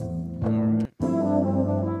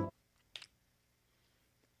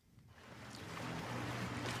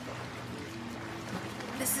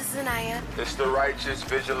It's the righteous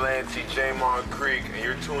vigilante Jamon Creek, and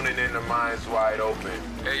you're tuning in to Minds Wide Open.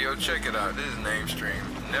 Hey, yo, check it out. This is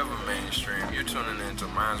Namestream, never mainstream. You're tuning in to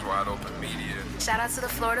Minds Wide Open Media. Shout out to the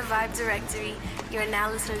Florida Vibe Directory. You are now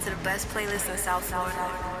listening to the best playlist in South Florida.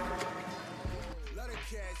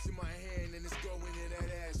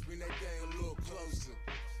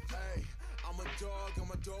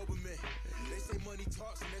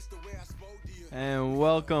 And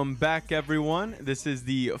welcome back, everyone. This is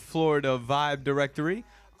the Florida Vibe Directory.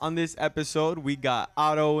 On this episode, we got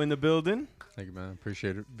Otto in the building. Thank you, man.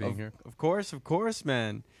 Appreciate it being here. Of course,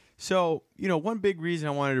 man. So, one big reason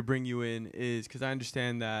I wanted to bring you in is because I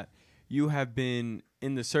understand that you have been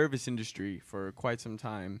in the service industry for quite some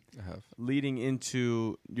time. I have. Leading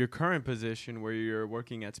into your current position where you're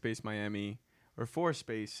working at Space Miami, or for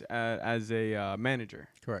Space, as a manager.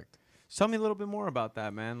 Correct. Tell me a little bit more about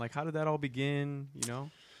that, man. Like, how did that all begin,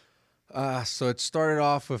 So it started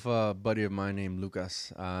off with a buddy of mine named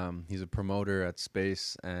Lucas. He's a promoter at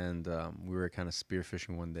Space, and we were kind of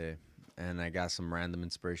spearfishing one day, and I got some random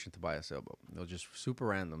inspiration to buy a sailboat. It was just super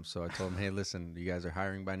random. So I told him, hey, listen, you guys are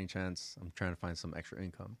hiring by any chance? I'm trying to find some extra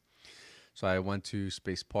income. So I went to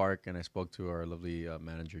Space Park, and I spoke to our lovely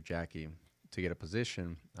manager, Jackie, to get a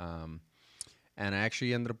position. And I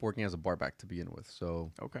actually ended up working as a barback to begin with.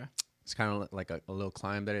 So Okay. it's kind of like a little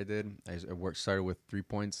climb that I did. I started with 3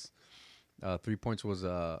 points. 3 points was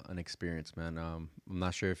an experience, man. I'm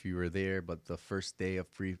not sure if you were there, but the first day of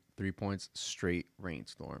 3 points, straight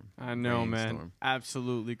rainstorm. I know, man.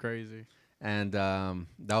 Absolutely crazy. And that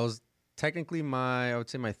was technically I would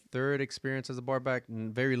say my third experience as a barback.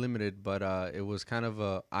 Very limited, but it was kind of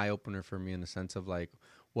a eye-opener for me in the sense of like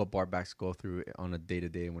what barbacks go through on a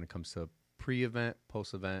day-to-day when it comes to pre-event,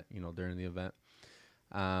 post-event, during the event.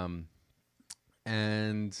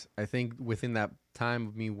 And I think within that time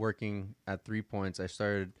of me working at 3 points, I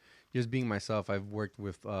started just being myself. I've worked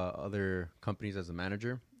with other companies as a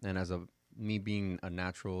manager, and as me being a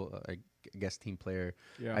natural, I guess, team player,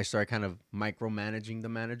 Yeah. I started kind of micromanaging the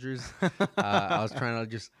managers. I was trying to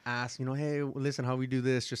just ask, hey, listen, how we do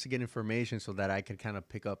this, just to get information so that I could kind of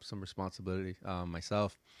pick up some responsibility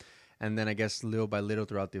myself. And then I guess little by little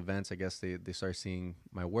throughout the events, I guess they start seeing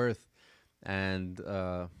my worth. And,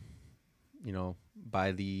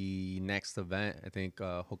 by the next event, I think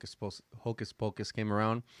Hocus Pocus came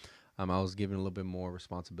around. I was given a little bit more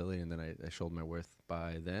responsibility, and then I showed my worth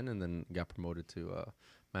by then, and then got promoted to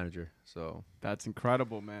manager. So That's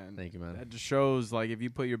incredible, man. Thank you, man. That just shows, like, if you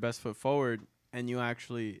put your best foot forward and you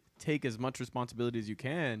actually take as much responsibility as you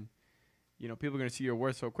can, people are going to see your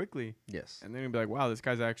worth so quickly. Yes. And they're going to be like, wow, this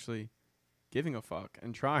guy's actually giving a fuck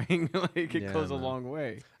and trying. Like, it goes a long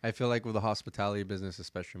way. I feel like with the hospitality business,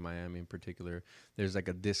 especially in Miami in particular, there's like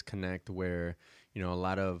a disconnect where, a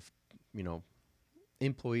lot of,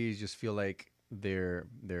 employees just feel like their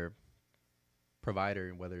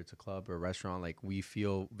provider, whether it's a club or a restaurant, like we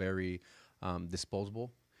feel very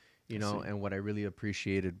disposable, and what I really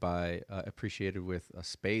appreciated with a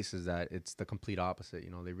Space is that it's the complete opposite.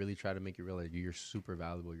 They really try to make you realize you're super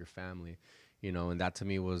valuable, your family. And that to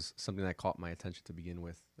me was something that caught my attention to begin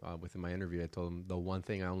with. Within my interview, I told them the one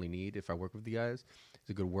thing I only need if I work with you guys is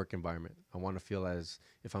a good work environment. I want to feel as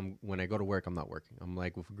if when I go to work, I'm not working. I'm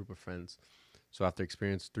like with a group of friends. So after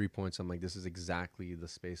experience 3 points, I'm like, this is exactly the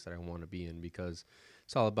space that I want to be in, because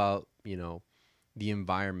it's all about, the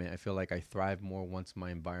environment. I feel like I thrive more once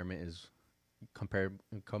my environment is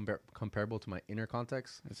comparable to my inner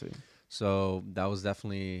context. I see. So that was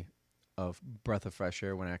definitely a breath of fresh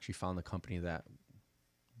air when I actually found a company that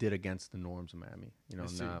did against the norms of Miami,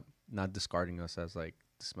 not discarding us as like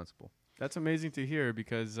dispensable. That's amazing to hear,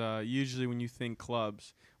 because usually when you think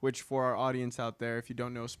clubs, which for our audience out there, if you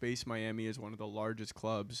don't know, Space Miami is one of the largest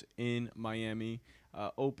clubs in Miami,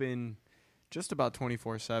 open just about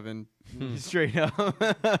 24/7, straight up.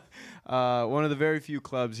 One of the very few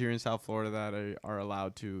clubs here in South Florida that are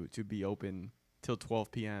allowed to be open till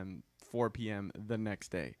 12 p.m., 4 p.m. the next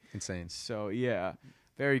day. Insane. So, yeah,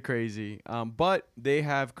 very crazy. But they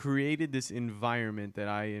have created this environment that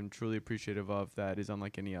I am truly appreciative of that is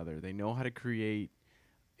unlike any other. They know how to create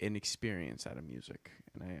an experience out of music.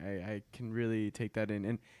 And I can really take that in.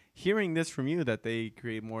 And hearing this from you, that they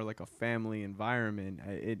create more like a family environment,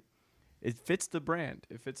 it fits the brand.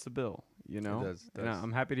 It fits the bill, It does. And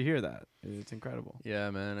I'm happy to hear that. It's incredible.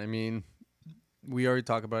 Yeah, man. I mean, we already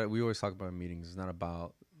talk about it. We always talk about it in meetings. It's not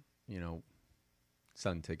about,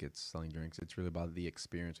 selling tickets, selling drinks. It's really about the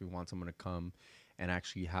experience. We want someone to come and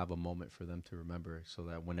actually have a moment for them to remember, so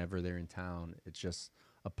that whenever they're in town, it's just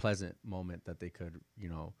a pleasant moment that they could,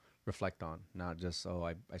 reflect on, not just, oh,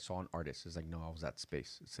 I saw an artist. It's like, no, I was at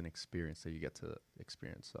space. It's an experience that you get to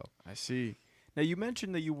experience. So I see. Now you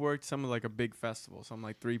mentioned that you worked some like a big festival, something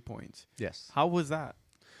like 3 Points. yes, How was that?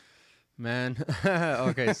 man.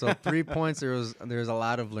 Okay, so 3 points. There's a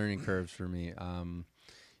lot of learning curves for me.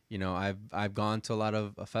 You know, I've gone to a lot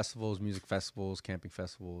of festivals, music festivals, camping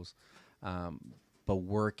festivals, but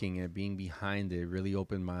working and being behind it really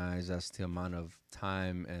opened my eyes as to the amount of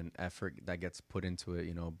time and effort that gets put into it.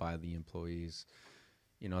 You know, by the employees.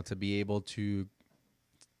 You know, to be able to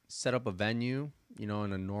set up a venue, you know,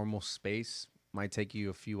 in a normal space might take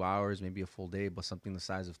you a few hours, maybe a full day, but something the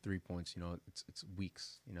size of 3 points, you know, it's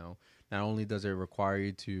weeks. You know, not only does it require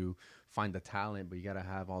you to find the talent, but you got to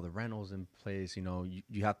have all the rentals in place. You know,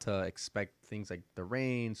 you have to expect things like the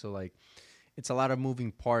rain. So like, it's a lot of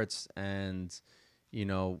moving parts. And, you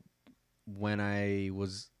know, when I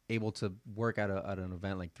was able to work at an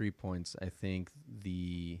event like 3 Points, I think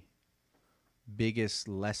the biggest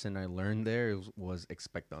lesson I learned there was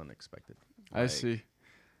expect the unexpected. I see.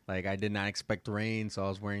 Like, I did not expect rain, so I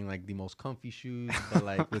was wearing like the most comfy shoes. But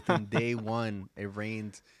like within day one, it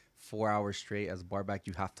rained 4 hours straight. As a barback,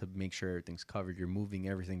 you have to make sure everything's covered. You're moving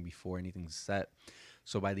everything before anything's set.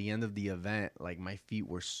 So by the end of the event, like, my feet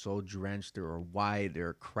were so drenched, they were white, they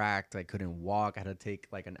were cracked. I couldn't walk. I had to take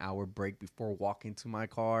like an hour break before walking to my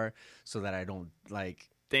car so that I don't like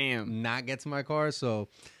not get to my car. So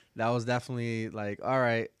that was definitely like, all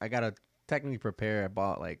right, I gotta technically prepare. I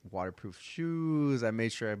bought like waterproof shoes. I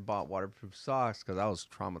made sure I bought waterproof socks because I was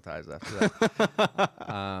traumatized after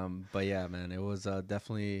that. But yeah, man, it was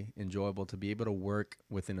definitely enjoyable to be able to work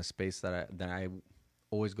within a space that I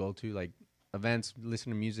always go to. Like, events,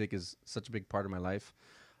 listening to music is such a big part of my life.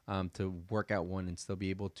 To work at one and still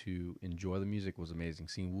be able to enjoy the music was amazing.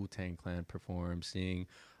 Seeing Wu-Tang Clan perform, seeing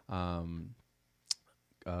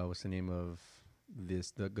what's the name of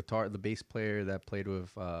the bass player that played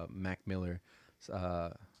with Mac Miller,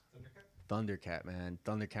 Thundercat, man.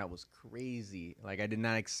 Thundercat was crazy. Like, I did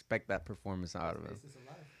not expect that performance out of him.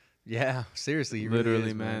 Yeah, seriously, he Literally, really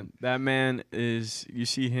is, man. That man is. You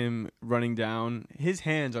see him running down. His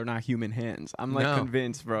hands are not human hands. I'm like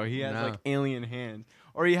convinced, bro. He has like alien hands,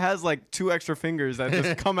 or he has like 2 extra fingers that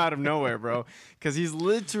just come out of nowhere, bro. Because he's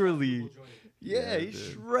literally. Yeah, he's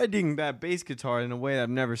shredding that bass guitar in a way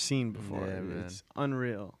I've never seen before. Yeah, man. It's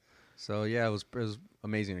unreal. So yeah, it was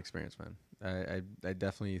amazing experience, man. I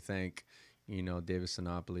definitely thank, you know, David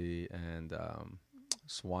Sinopoli and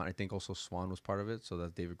Swan. I think also Swan was part of it. So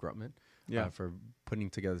that's David Grutman. Yeah, for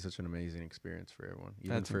putting together such an amazing experience for everyone,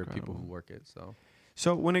 even That's for incredible. people who work it.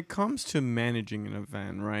 So when it comes to managing an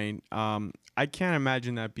event, right? I can't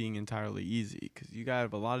imagine that being entirely easy because you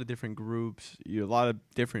got a lot of different groups, a lot of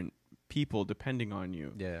different people depending on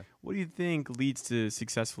you. Yeah. What do you think leads to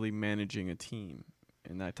successfully managing a team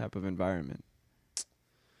in that type of environment?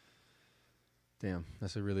 Damn,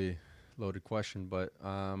 that's a really loaded question, but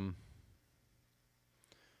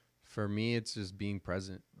for me, it's just being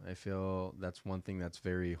present. I feel that's one thing that's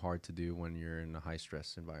very hard to do when you're in a high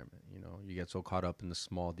stress environment. You know, you get so caught up in the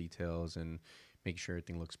small details and make sure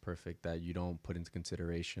everything looks perfect that you don't put into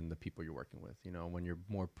consideration the people you're working with. You know, when you're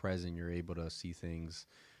more present, you're able to see things,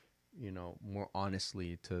 you know, more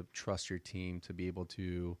honestly, to trust your team, to be able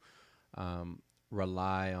to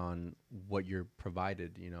rely on what you're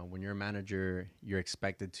provided. You know, when you're a manager, you're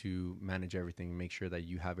expected to manage everything and make sure that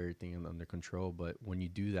you have everything under control. But when you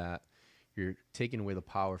do that, you're taking away the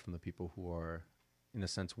power from the people who are, in a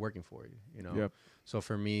sense, working for you, you know? Yep. So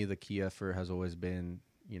for me, the key effort has always been,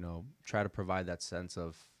 you know, try to provide that sense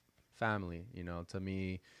of family. You know, to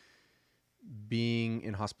me, being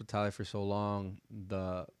in hospitality for so long,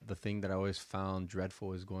 the thing that I always found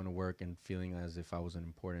dreadful is going to work and feeling as if I wasn't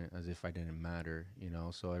important, as if I didn't matter, you know?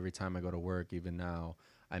 So every time I go to work, even now,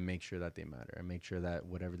 I make sure that they matter. I make sure that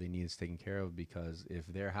whatever they need is taken care of, because if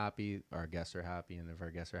they're happy, our guests are happy, and if our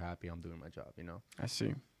guests are happy, I'm doing my job, you know? I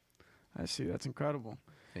see. That's incredible.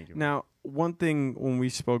 Thank you. Now, one thing when we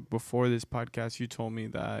spoke before this podcast, you told me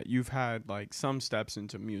that you've had like some steps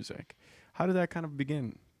into music. How did that kind of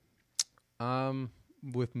begin?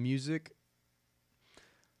 With music,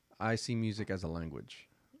 I see music as a language.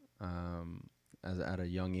 At a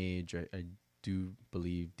young age, I do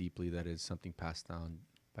believe deeply that it's something passed down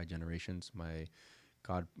by generations. My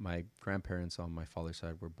grandparents on my father's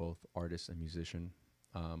side were both artists and musicians.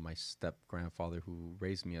 My step grandfather, who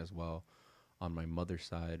raised me as well, on my mother's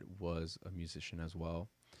side, was a musician as well.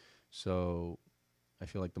 So I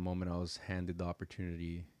feel like the moment I was handed the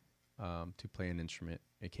opportunity to play an instrument,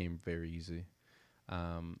 it came very easy.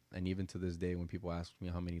 And even to this day, when people ask me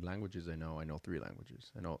how many languages I know 3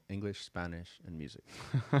 languages. I know English, Spanish, and music.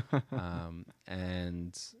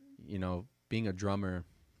 And, being a drummer,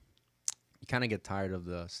 you kind of get tired of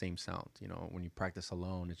the same sound. When you practice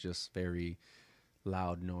alone, it's just very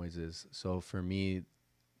loud noises. So for me,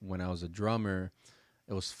 when I was a drummer,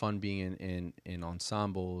 it was fun being in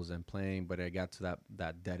ensembles and playing, but I got to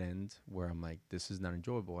that dead end where I'm like, this is not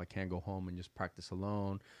enjoyable. I can't go home and just practice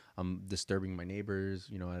alone. I'm disturbing my neighbors.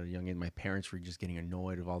 At a young age, my parents were just getting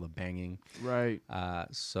annoyed of all the banging. Right.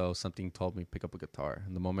 So something told me pick up a guitar.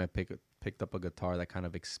 And the moment I picked up a guitar, that kind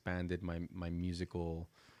of expanded my musical,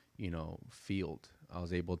 field. I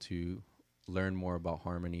was able to learn more about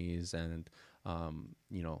harmonies and, I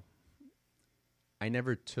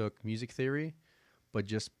never took music theory, but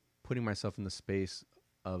just putting myself in the space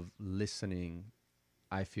of listening,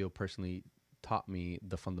 I feel personally taught me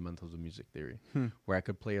the fundamentals of music theory, where I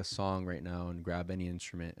could play a song right now and grab any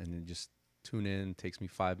instrument and then just tune in. It takes me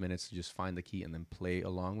 5 minutes to just find the key and then play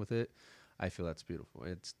along with it. I feel that's beautiful.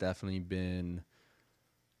 It's definitely been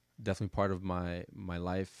part of my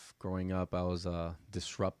life growing up. I was a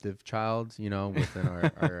disruptive child, within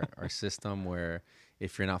our system, where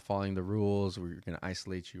if you're not following the rules, we're going to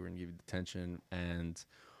isolate you, we're going to give you detention. And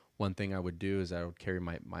one thing I would do is I would carry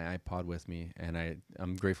my iPod with me, and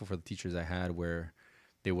I'm grateful for the teachers I had where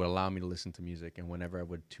they would allow me to listen to music. And whenever I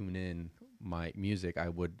would tune in my music, I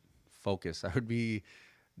would focus. I would be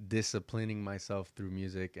disciplining myself through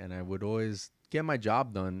music, and I would always get my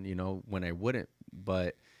job done, when I wouldn't,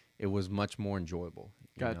 but it was much more enjoyable.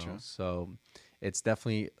 Gotcha. So it's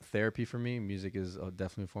definitely therapy for me. Music is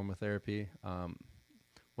definitely a form of therapy.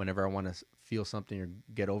 Whenever I want to feel something or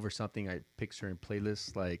get over something, I pick certain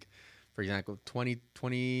playlists. Like, for example,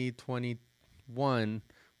 2021,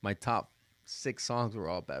 my top 6 songs were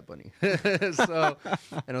all Bad Bunny. So,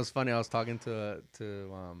 and it was funny. I was talking to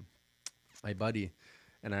my buddy,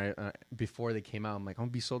 and I before they came out, I'm like, I'm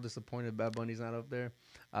gonna be so disappointed Bad Bunny's not up there,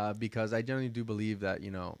 because I generally do believe that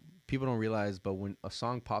people don't realize, but when a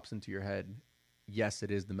song pops into your head, yes, it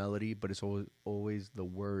is the melody, but it's always the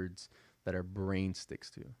words that our brain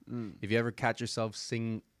sticks to. If you ever catch yourself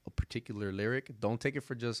singing a particular lyric, don't take it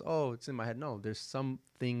for just, oh, it's in my head. No, there's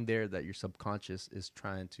something there that your subconscious is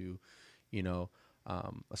trying to,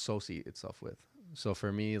 associate itself with. So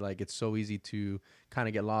for me, like, it's so easy to kind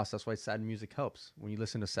of get lost. That's why sad music helps. When you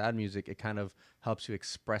listen to sad music, it kind of helps you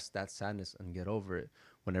express that sadness and get over it.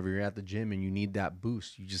 Whenever you're at the gym and you need that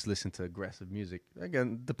boost, you just listen to aggressive music.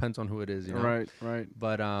 Again, depends on who it is, Right.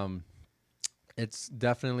 But it's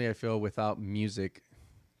definitely, I feel, without music,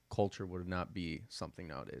 culture would not be something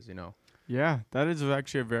nowadays, Yeah, that is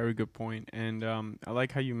actually a very good point. And I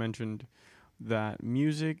like how you mentioned that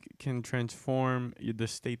music can transform the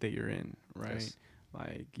state that you're in, right? Yes.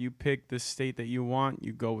 Like, you pick the state that you want,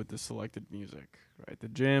 you go with the selected music, right? The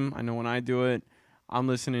gym, I know when I do it, I'm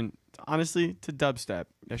listening, honestly, to dubstep.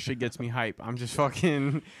 That shit gets me hype. I'm just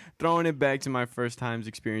fucking throwing it back to my first times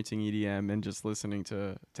experiencing EDM and just listening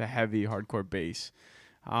to heavy hardcore bass.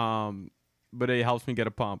 But it helps me get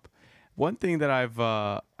a pump. One thing that I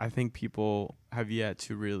think people have yet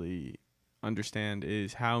to really understand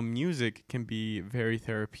is how music can be very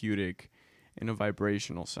therapeutic in a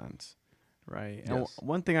vibrational sense, right? Yes. And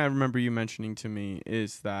one thing I remember you mentioning to me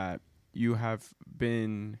is that you have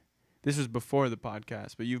been, this was before the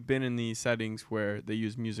podcast, but you've been in these settings where they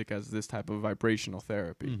use music as this type of vibrational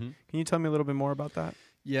therapy. Mm-hmm. Can you tell me a little bit more about that?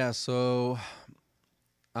 Yeah, so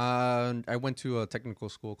I went to a technical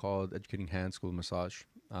school called Educating Hands School of Massage.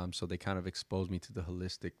 So they kind of exposed me to the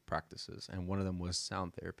holistic practices, and one of them was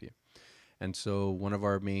sound therapy. And so one of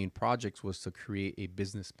our main projects was to create a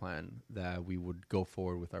business plan that we would go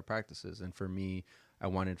forward with our practices. And for me, I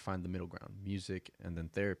wanted to find the middle ground, music and then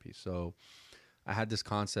therapy. So I had this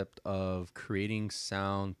concept of creating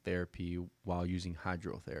sound therapy while using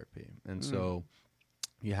hydrotherapy. And so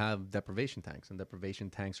you have deprivation tanks, and deprivation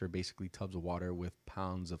tanks are basically tubs of water with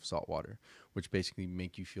pounds of salt water, which basically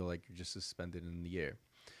make you feel like you're just suspended in the air.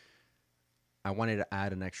 I wanted to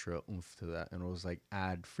add an extra oomph to that, and it was like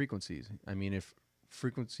add frequencies. I mean, if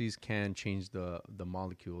frequencies can change the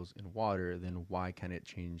molecules in water, then why can't it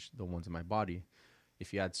change the ones in my body?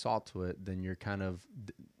 If you add salt to it, then you're kind of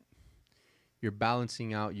you're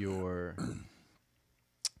balancing out your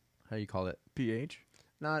how do you call it? pH?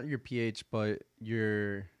 Not your pH, but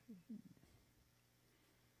your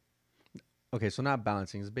okay, so not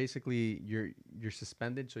balancing. It's basically you're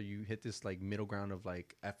suspended, so you hit this like middle ground of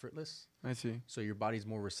like effortless. I see. So your body's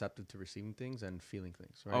more receptive to receiving things and feeling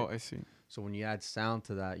things, right? Oh, I see. So when you add sound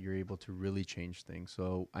to that, you're able to really change things.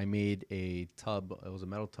 So I made a tub. It was a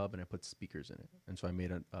metal tub, and I put speakers in it. And so I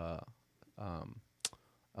made a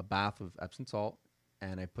bath of Epsom salt,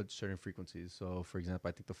 and I put certain frequencies. So for example,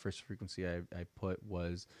 I think the first frequency I put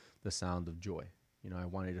was the sound of joy. You know, I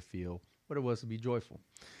wanted to feel what it was to be joyful.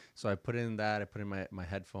 So I put in that. I put in my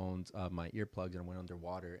headphones, my earplugs, and I went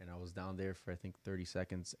underwater. And I was down there for I think 30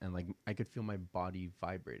 seconds, and like I could feel my body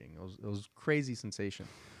vibrating. It was crazy sensation.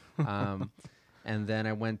 Um, and then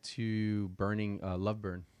I went to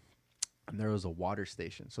Loveburn, and there was a water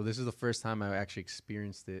station. So this is the first time I actually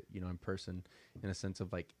experienced it, you know, in person, in a sense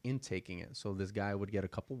of like intaking it. So this guy would get a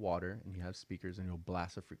cup of water, and he has speakers, and he'll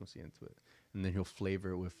blast a frequency into it, and then he'll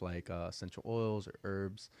flavor it with like essential oils or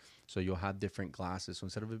herbs. So you'll have different glasses. So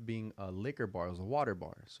instead of it being a liquor bar, it was a water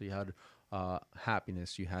bar. So you had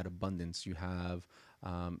happiness, you had abundance, you have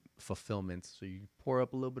fulfillment. So you pour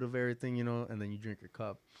up a little bit of everything, you know, and then you drink your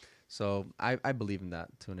cup. So I believe in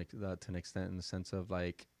that to an extent, in the sense of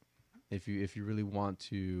like, if you really want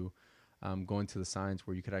to go into the science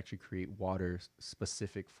where you could actually create water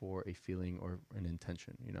specific for a feeling or an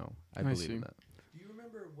intention, you know, I believe in that. Do you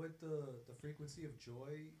remember what the frequency of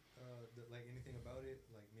joy, like anything about it,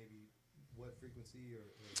 like maybe what frequency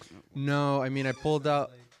or No, I mean, I pulled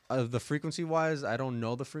out the frequency wise. I don't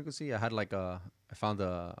know the frequency. I found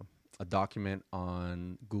a document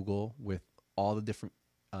on Google with all the different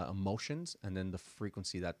emotions and then the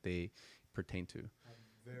frequency that they pertain to.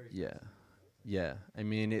 Yeah. Yeah. I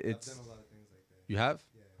mean, it's. I've done a lot of things like that. You have?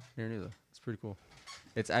 Yeah. Here neither. It's pretty cool.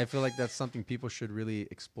 I feel like that's something people should really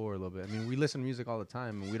explore a little bit. I mean, we listen to music all the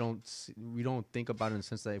time, and we don't think about it in the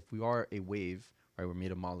sense that if we are a wave, right, we're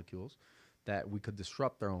made of molecules, that we could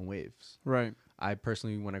disrupt our own waves. Right. I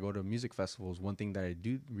personally, when I go to music festivals, one thing that I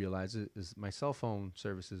do realize is my cell phone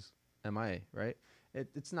service is MIA, right?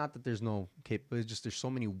 It's not that there's no capability, it's just there's so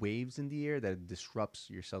many waves in the air that it disrupts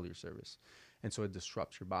your cellular service. And so it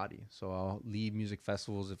disrupts your body. So I'll leave music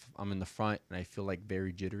festivals if I'm in the front and I feel like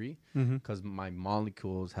very jittery because my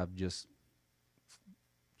molecules have just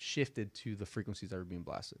shifted to the frequencies that are being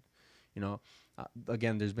blasted. You know,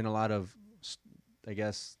 again, there's been a lot of, I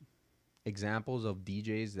guess, examples of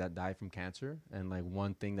DJs that die from cancer. And like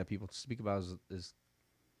one thing that people speak about is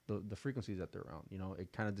the frequencies that they're around. You know,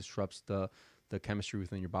 it kind of disrupts the chemistry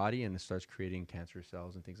within your body, and it starts creating cancer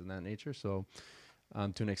cells and things of that nature. So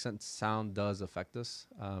to an extent, sound does affect us,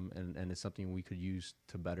 and it's something we could use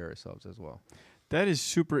to better ourselves as well. That is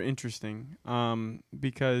super interesting,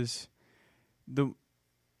 because the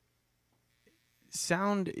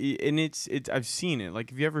sound, and it's I've seen it.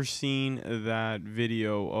 Like, have you ever seen that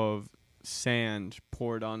video of sand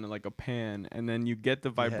poured on like a pan, and then you get the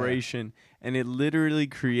vibration, and it literally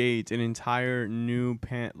creates an entire new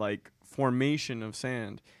formation of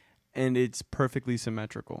sand, and it's perfectly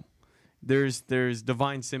symmetrical. There's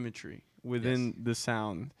divine symmetry within the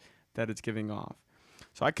sound that it's giving off.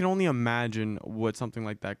 So I can only imagine what something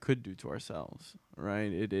like that could do to ourselves,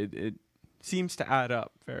 right? It seems to add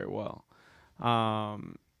up very well.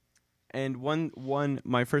 And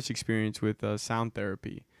my first experience with sound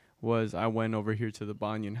therapy was I went over here to the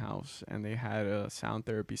Banyan House, and they had a sound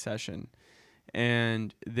therapy session,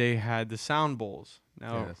 and they had the sound bowls.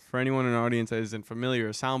 Now, for anyone in the audience that isn't familiar,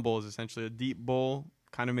 a sound bowl is essentially a deep bowl,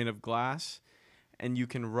 kind of made of glass, and you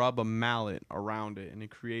can rub a mallet around it, and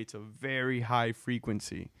it creates a very high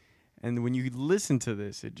frequency. And when you listen to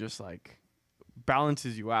this, it just like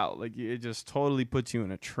balances you out. Like, it just totally puts you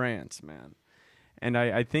in a trance, man. And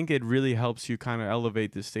I think it really helps you kind of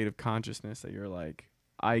elevate this state of consciousness that you're like,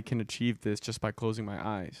 I can achieve this just by closing my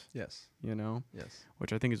eyes. Yes. You know? Yes.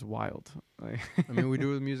 Which I think is wild. I mean, we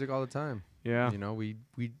do it with music all the time. Yeah. You know, we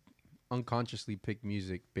unconsciously pick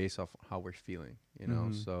music based off how we're feeling, you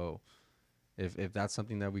know? So if that's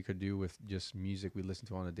something that we could do with just music we listen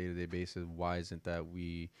to on a day-to-day basis, why isn't that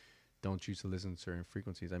we don't choose to listen to certain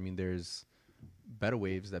frequencies? I mean, there's beta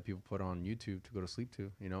waves that people put on YouTube to go to sleep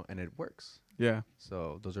to, you know, and it works. Yeah.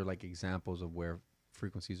 So those are like examples of where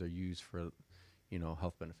frequencies are used for, you know,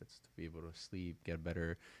 health benefits, to be able to sleep, get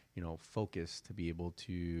better, you know, focus, to be able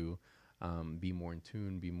to be more in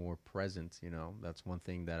tune, be more present. You know, that's one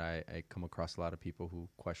thing that I come across a lot of people who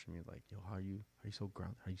question me, like, yo, how are you so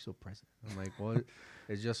grounded? How are you so present? I'm like, well,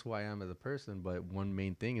 it's just who I am as a person. But one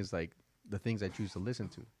main thing is like the things I choose to listen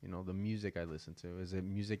to, you know, the music I listen to. Is it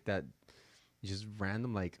music that is just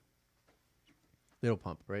random, like Little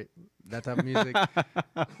Pump, right? That type of music.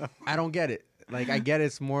 I don't get it. Like, I get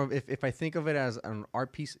it's more of, if I think of it as an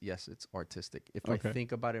art piece, yes, it's artistic. If I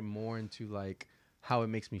think about it more into like how it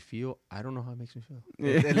makes me feel, I don't know how it makes me feel.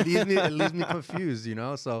 It leaves me confused, you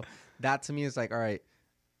know? So that to me is like, all right,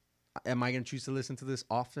 am I going to choose to listen to this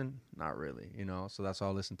often? Not really, you know? So that's why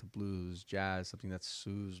I'll listen to blues, jazz, something that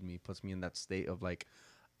soothes me, puts me in that state of like,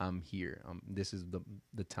 I'm here. This is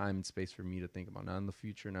the time and space for me to think about, not in the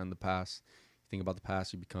future, not in the past. You think about the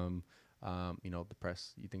past, you become, you know,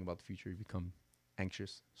 depressed. You think about the future, you become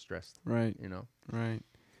anxious, stressed. Right. You know. Right.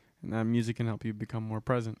 And that music can help you become more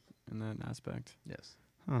present in that aspect. Yes.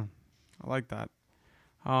 Huh. I like that.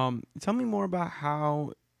 Tell me more about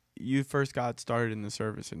how you first got started in the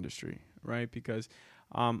service industry, right? Because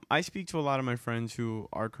I speak to a lot of my friends who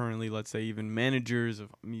are currently, let's say, even managers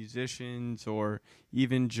of musicians or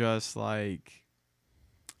even just like,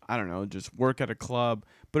 I don't know, just work at a club.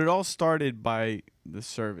 But it all started by the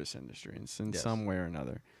service industry in Yes. some way or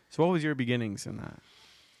another. So what was your beginnings in that?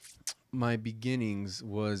 My beginnings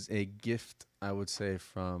was a gift, I would say,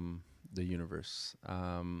 from the universe.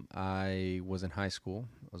 I was in high school.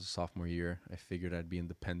 I was a sophomore year. I figured I'd be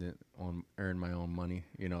independent, earn my own money,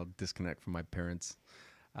 disconnect from my parents.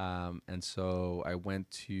 And so I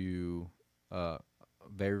went to a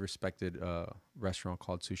very respected restaurant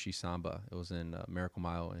called Sushi Samba. It was in Miracle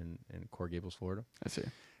Mile in Coral Gables, Florida. I see.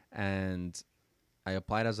 And I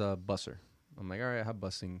applied as a busser. I'm like, all right, I have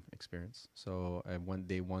busing experience. So I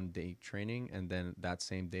went one day training, and then that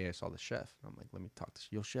same day I saw the chef. I'm like, let me talk to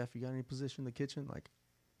yo, chef, you got any position in the kitchen? Like,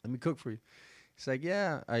 let me cook for you. He's like,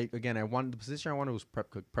 yeah. I wanted the position I wanted was prep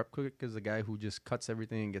cook. Prep cook is the guy who just cuts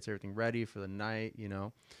everything, gets everything ready for the night,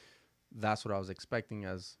 That's what I was expecting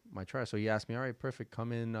as my try. So he asked me, all right, perfect.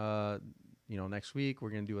 Come in, next week. We're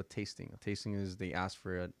going to do a tasting. A tasting is they ask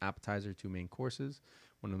for an appetizer, 2 main courses.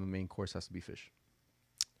 One of the main course has to be fish.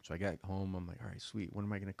 So I got home. I'm like, all right, sweet. What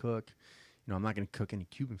am I going to cook? I'm not going to cook any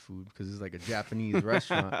Cuban food because it's like a Japanese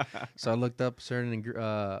restaurant. So I looked up certain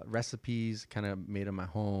recipes, kind of made them at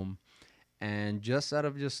home. And just out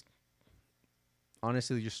of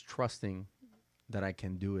honestly, just trusting that I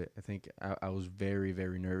can do it. I think I was very,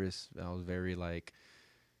 very nervous. I was very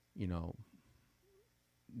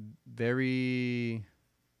very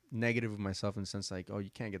negative with myself in the sense like, oh, you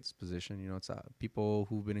can't get this position. It's people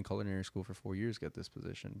who've been in culinary school for 4 years get this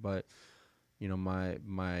position. But,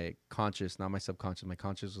 my conscious, not my subconscious, my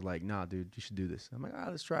conscious was like, nah, dude, you should do this. I'm like,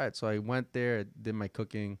 let's try it. So I went there, did my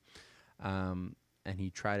cooking, and he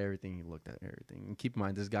tried everything. He looked at everything. And keep in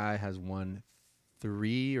mind, this guy has won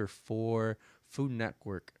 3 or 4 Food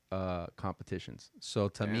Network competitions. So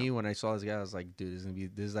to me, when I saw this guy, I was like,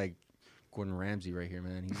 dude, this is like Gordon Ramsay right here,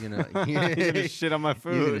 man. He's gonna shit on my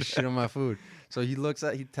food. He's gonna shit on my food. So he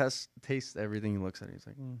tastes everything. He looks at it. He's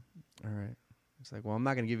like, all right. It's like, well, I'm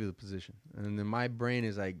not gonna give you the position. And then my brain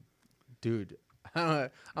is like, dude,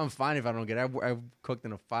 I'm fine if I don't get it. I've cooked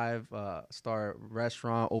in a 5-star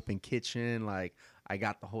restaurant, open kitchen. Like, I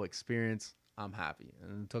got the whole experience. I'm happy.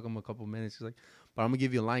 And it took him a couple minutes. He's like, but I'm gonna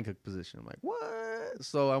give you a line cook position. I'm like, what?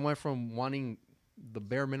 So I went from wanting the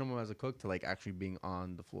bare minimum as a cook to like actually being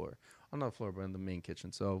on the floor. On the floor, but in the main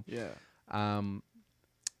kitchen. So yeah,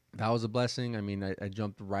 that was a blessing. I mean, I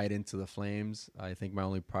jumped right into the flames. I think my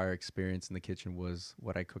only prior experience in the kitchen was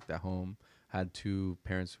what I cooked at home. I had 2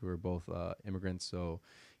 parents who were both immigrants, so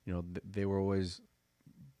they were always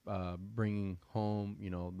bringing home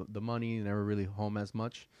the money, never really home as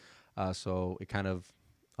much. So it kind of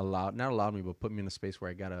not allowed me, but put me in a space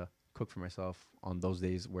where I gotta cook for myself on those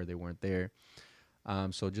days where they weren't there.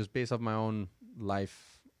 So just based off my own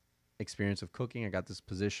life experience of cooking, I got this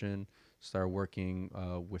position, started working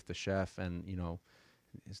with the chef, and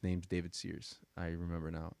his name's David Sears, I remember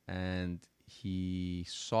now. And he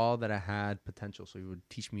saw that I had potential, so he would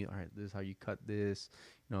teach me, all right, this is how you cut this,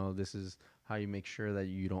 this is how you make sure that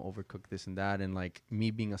you don't overcook this and that. And like me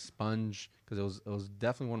being a sponge, because it was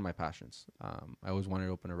definitely one of my passions. I always wanted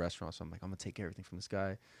to open a restaurant, so I'm like, I'm gonna take everything from this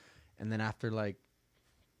guy. And then after like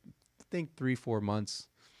I think 3-4 months,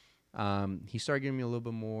 he started giving me a little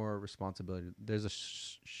bit more responsibility. There's a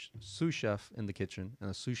sous chef in the kitchen, and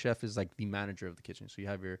a sous chef is like the manager of the kitchen. So you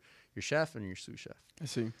have your chef and your sous chef. I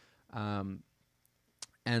see.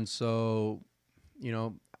 And so,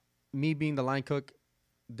 me being the line cook,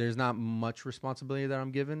 there's not much responsibility that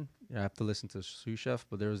I'm given. I have to listen to the sous chef,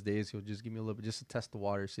 but there was days he'll just give me a little bit just to test the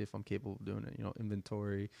water, see if I'm capable of doing it.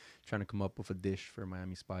 Inventory, trying to come up with a dish for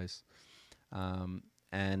Miami Spice.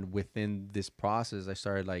 And within this process, I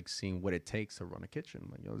started like seeing what it takes to run a kitchen.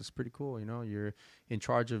 Like, this is pretty cool. You're in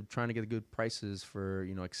charge of trying to get good prices for,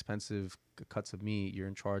 expensive cuts of meat. You're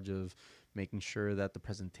in charge of making sure that the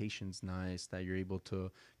presentation's nice, that you're able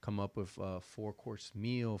to come up with a 4-course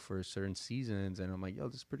meal for certain seasons. And I'm like,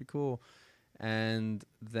 this is pretty cool. And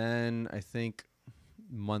then I think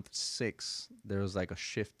month 6, there was like a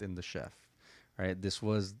shift in the chef, right? This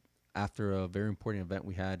was after a very important event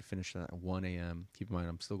we had, finished at 1 a.m. Keep in mind,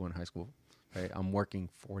 I'm still going to high school, right? I'm working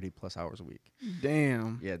 40+ hours a week.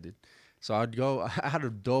 Damn. Yeah, dude. So I'd go, I had a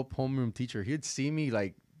dope homeroom teacher. He'd see me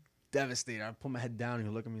like devastated. I'd put my head down and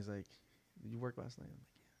he'd look at me. He's like, did you work last night? I'm like,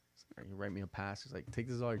 yeah. He'd write me a pass. He's like, take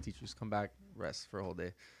this to all your teachers. Come back, rest for a whole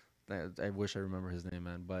day. I wish I remember his name,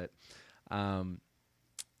 man. But um,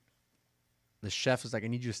 the chef is like, I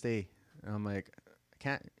need you to stay. And I'm like, I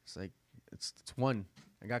can't. It's like, it's 1.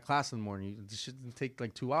 I got class in the morning. This should take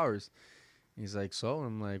like 2 hours. He's like, so?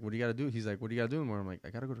 I'm like, what do you got to do? He's like, what do you got to do in the morning? I'm like, I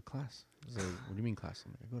got to go to class. He's like, what do you mean class?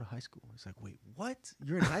 I'm like, I go to high school. He's like, wait, what?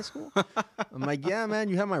 You're in high school? I'm like, yeah, man,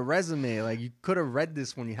 you have my resume. Like, you could have read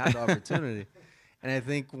this when you had the opportunity. And I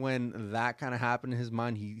think when that kind of happened in his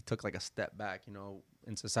mind, he took like a step back. You know,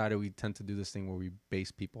 in society, we tend to do this thing where we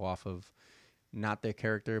base people off of not their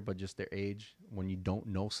character, but just their age. When you don't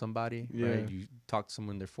know somebody, right? You talk to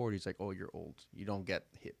someone in their 40s, like, oh, you're old. You don't get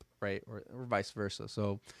hip, right? Or vice versa.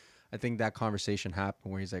 So I think that conversation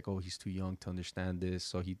happened where he's like, oh, he's too young to understand this.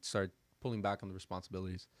 So he started pulling back on the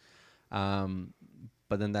responsibilities.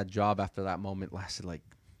 But then that job after that moment lasted like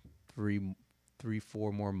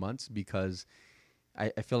 4 more months because I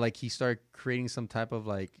feel like he started creating some type of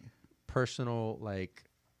like personal like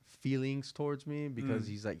feelings towards me because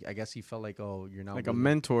he's like, I guess he felt like, oh, you're not like a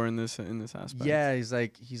mentor in this aspect. Yeah, he's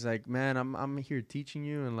like, man, I'm here teaching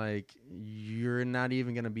you, and like you're not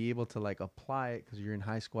even gonna be able to like apply it because you're in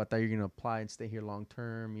high school. I thought you're gonna apply and stay here long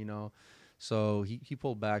term, you know. So he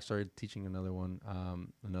pulled back, started teaching another one,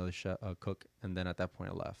 another chef, cook, and then at that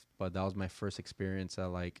point I left. But that was my first experience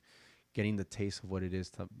at like getting the taste of what it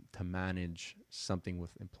is to manage something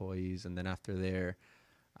with employees. And then after there,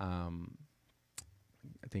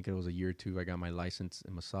 I think it was a year or two, I got my license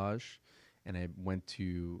in massage, and I went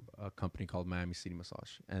to a company called Miami City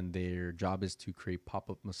Massage, and their job is to create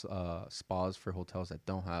pop-up spas for hotels that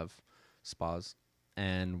don't have spas.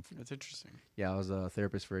 And that's interesting. Yeah, I was a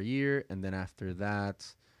therapist for a year, and then after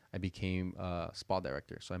that, I became a spa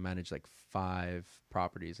director. So I managed like 5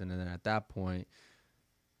 properties, and then at that point,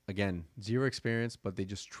 again, 0 experience, but they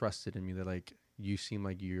just trusted in me. They're like, you seem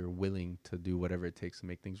like you're willing to do whatever it takes to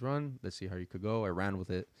make things run. Let's see how you could go. I ran with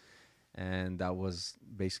it. And that was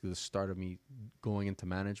basically the start of me going into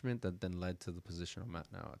management that then led to the position I'm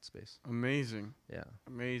at now at Space. Amazing. Yeah.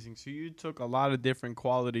 Amazing. So you took a lot of different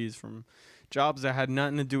qualities from jobs that had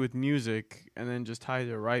nothing to do with music and then just tied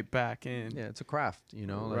it right back in. Yeah, it's a craft, you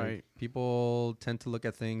know. Like, right. people tend to look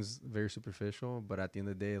at things very superficial, but at the end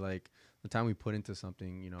of the day, like the time we put into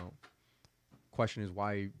something, you know, question is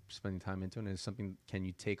why are you spending time into it, and it's something can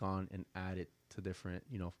you take on and add it to different,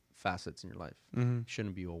 you know, facets in your life. It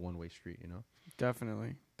shouldn't be a one-way street, you know.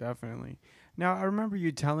 Definitely. Now I remember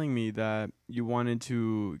you telling me that you wanted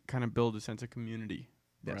to kind of build a sense of community.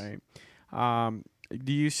 Yes. Right.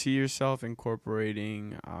 Do you see yourself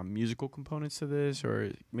incorporating musical components to this,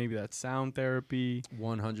 or maybe that's sound therapy?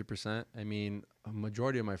 100%. I mean, a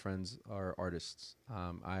majority of my friends are artists.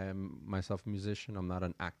 I am myself a musician. I'm not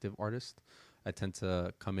an active artist. I tend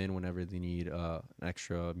to come in whenever they need an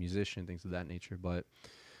extra musician, things of that nature. But,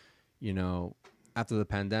 you know, after the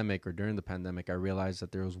pandemic or during the pandemic, I realized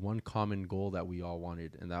that there was one common goal that we all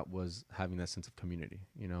wanted, and that was having that sense of community.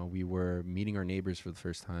 You know, we were meeting our neighbors for the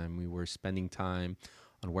first time. We were spending time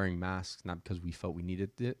on wearing masks, not because we felt we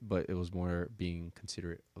needed it, but it was more being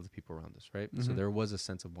considerate of the people around us, right? So there was a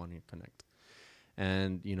sense of wanting to connect.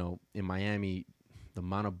 And, you know, in Miami, the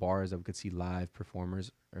amount of bars that we could see live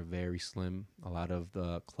performers are very slim. A lot of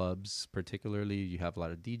the clubs, particularly, you have a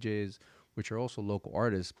lot of DJs, which are also local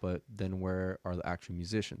artists, but then where are the actual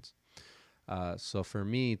musicians? So for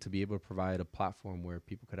me to be able to provide a platform where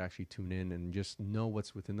people could actually tune in and just know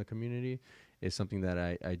what's within the community is something that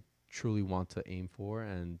I truly want to aim for,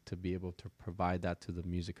 and to be able to provide that to the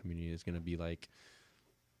music community is going to be like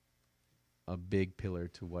a big pillar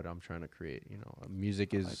to what I'm trying to create. You know,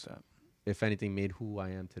 music is, like, if anything, made who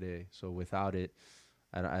I am today. So without it,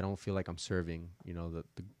 I don't feel like I'm serving, you know,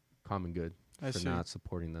 the common good for not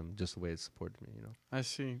supporting them just the way it supported me, you know. I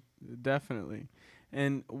see. Definitely.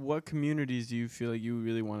 And what communities do you feel like you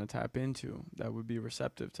really want to tap into that would be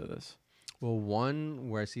receptive to this? Well, one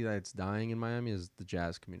where I see that it's dying in Miami is the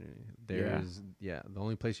jazz community. The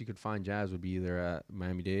only place you could find jazz would be either at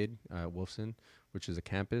Miami-Dade, Wolfson, which is a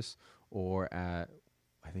campus, or at,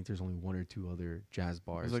 I think there's only 1 or 2 other jazz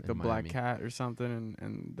bars. It's like the Black Cat or something,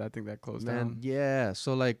 and I think that closed down. Yeah.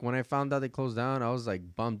 So like when I found out they closed down, I was like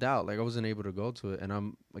bummed out. Like I wasn't able to go to it. And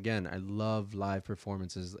I love live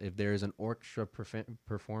performances. If there is an orchestra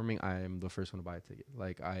performing, I am the first one to buy a ticket.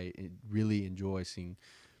 Like I really enjoy seeing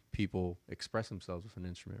people express themselves with an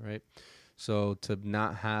instrument, right? So to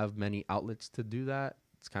not have many outlets to do that,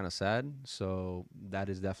 it's kind of sad. So that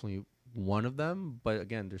is definitely one of them. But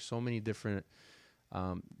again, there's so many different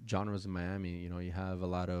genres in Miami. You know, you have a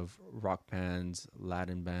lot of rock bands,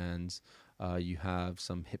 Latin bands, you have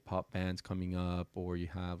some hip hop bands coming up, or you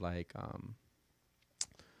have like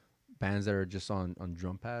bands that are just on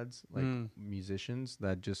drum pads, like musicians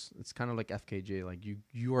that just, it's kind of like FKJ, like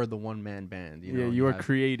you are the one man band, you know. You are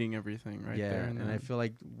creating everything right yeah, there. and I feel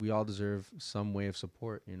like we all deserve some way of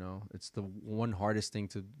support, you know. It's the one hardest thing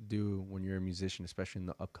to do when you're a musician, especially in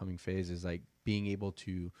the upcoming phase, is like being able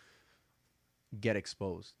to get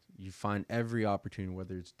exposed. You find every opportunity,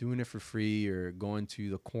 whether it's doing it for free or going to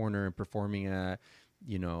the corner and performing at,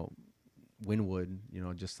 you know, Winwood, you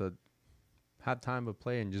know, just to have time to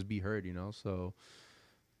play and just be heard, you know. So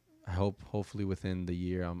I hopefully within the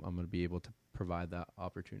year I'm going to be able to provide that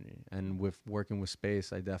opportunity. And with working with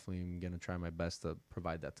Space, I definitely am going to try my best to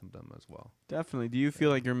provide that to them as well. Definitely. Do you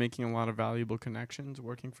feel like you're making a lot of valuable connections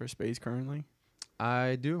working for Space currently?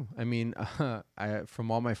 I do. I mean,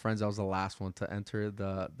 from all my friends, I was the last one to enter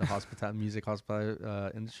the music hospitality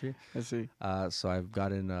industry. I see. So I've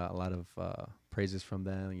gotten a lot of praises from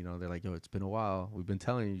them. You know, they're like, "Yo, it's been a while. We've been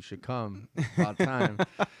telling you should come. About time."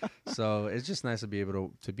 So it's just nice to be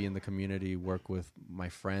able to be in the community, work with my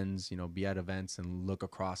friends. You know, be at events and look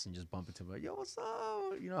across and just bump into them. Like, "Yo, what's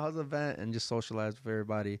up? You know, how's the event?" And just socialize with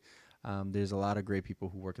everybody. There's a lot of great people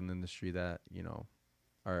who work in the industry that, you know,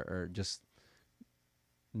 are just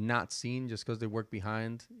not seen just because they work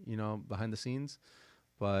behind the scenes,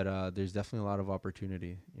 but there's definitely a lot of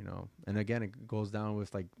opportunity, you know. And again, it goes down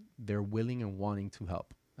with like they're willing and wanting to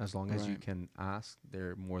help. As long as you can ask,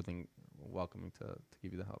 they're more than welcoming to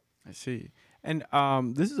give you the help. I see. And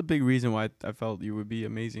this is a big reason why I felt you would be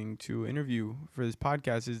amazing to interview for this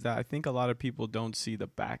podcast, is that I think a lot of people don't see the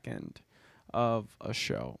back end of a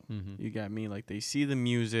show. You get me? Like, they see the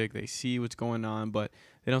music, they see what's going on, but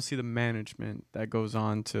they don't see the management that goes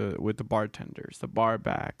on with the bartenders, the bar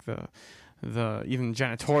back, the even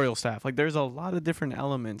janitorial staff. Like, there's a lot of different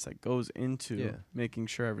elements that goes into making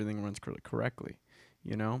sure everything runs correctly,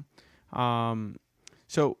 you know?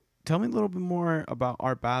 So tell me a little bit more about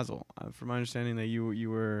Art Basel. From my understanding that you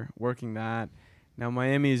were working that. Now,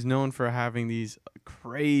 Miami is known for having these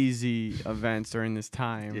crazy events during this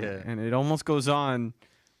time, and it almost goes on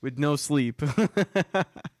with no sleep.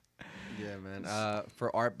 Yeah, man.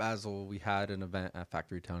 For Art Basel, we had an event at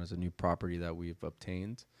Factory Town as a new property that we've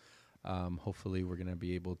obtained. Hopefully, we're going to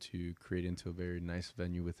be able to create into a very nice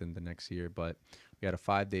venue within the next year. But we had a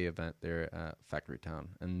 5-day event there at Factory Town.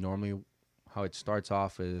 And normally, how it starts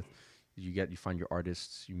off is you find your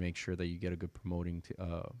artists, you make sure that you get a good promoting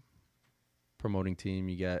team,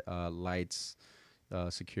 you get lights,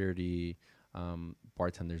 security,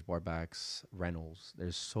 bartenders, barbacks, rentals.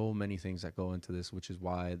 There's so many things that go into this, which is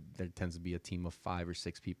why there tends to be a team of 5 or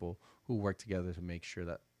 6 people who work together to make sure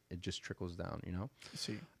that it just trickles down, you know?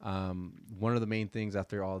 See. One of the main things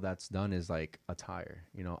after all that's done is like attire,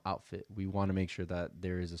 you know, outfit. We want to make sure that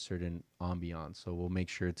there is a certain ambiance. So we'll make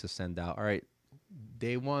sure to send out, all right,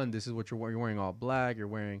 day one, this is what you're wearing. You're wearing all black.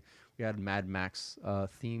 We had Mad Max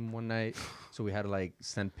theme one night, so we had to like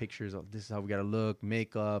send pictures of this is how we gotta look,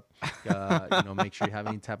 makeup, you know, make sure you have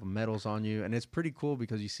any type of medals on you, and it's pretty cool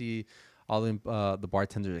because you see all the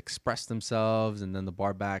bartenders express themselves, and then the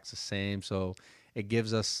bar backs the same, so it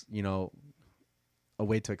gives us, you know, a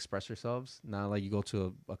way to express yourselves. Not like you go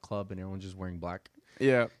to a club and everyone's just wearing black.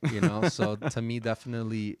 Yeah, you know. So to me,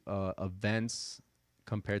 definitely events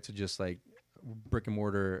compared to just like brick and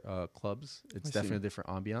mortar clubs, it's definitely a different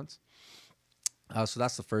ambiance. So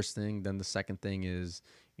that's the first thing. Then the second thing is,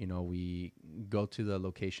 you know, we go to the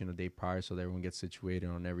location a day prior so that everyone gets situated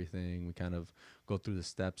on everything. We kind of go through the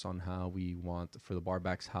steps on how we want for the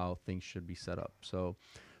barbacks, how things should be set up. So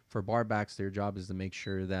for barbacks, their job is to make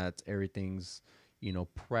sure that everything's, you know,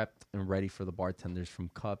 prepped and ready for the bartenders, from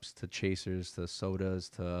cups to chasers to sodas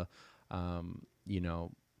to, you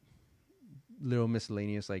know, little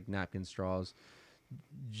miscellaneous like napkin straws,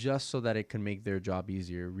 just so that it can make their job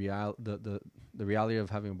easier. The reality of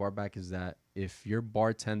having a bar back is that if your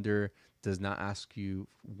bartender does not ask you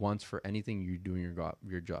once for anything, you're doing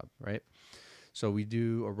your job, right? So we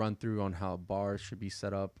do a run through on how bars should be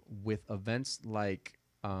set up with events like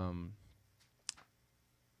Art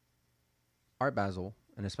Basel,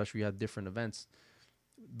 and especially we have different events.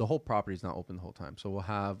 The whole property is not open the whole time. So we'll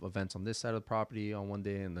have events on this side of the property on one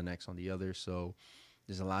day and the next on the other. So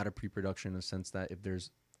there's a lot of pre-production in the sense that if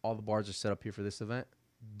there's all the bars are set up here for this event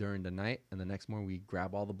during the night, and the next morning we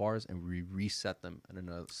grab all the bars and we reset them at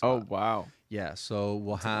another spot. Oh, wow. Yeah. So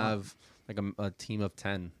we'll have like a team of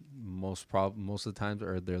 10 most of the times,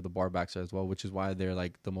 or they're the bar backs as well, which is why they're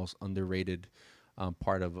like the most underrated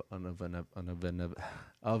part of an event,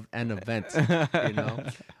 you know.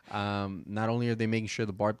 Not only are they making sure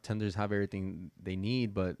the bartenders have everything they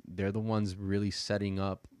need, but they're the ones really setting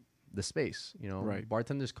up the space, you know. Right.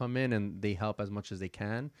 Bartenders come in and they help as much as they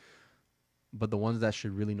can, But the ones that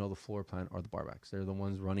should really know the floor plan are the barbacks. They're the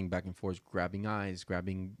ones running back and forth, grabbing eyes,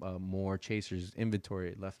 grabbing more chasers,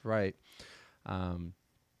 inventory, left, right.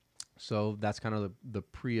 So that's kind of the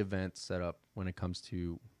pre-event setup when it comes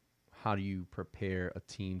to how do you prepare a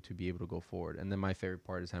team to be able to go forward. And then my favorite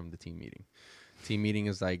part is having the team meeting. Team meeting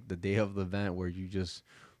is like the day of the event where you just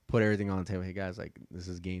put everything on the table. Hey guys, like this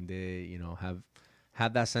is game day, you know,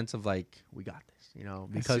 have that sense of like, we got this, you know,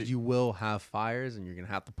 because you will have fires and you're going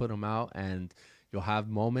to have to put them out, and you'll have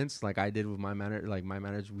moments like I did with my manager. Like my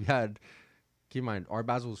manager, we had, keep in mind, our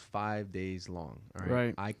battle was 5 days long. All right?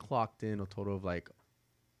 Right. I clocked in a total of like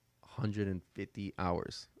 150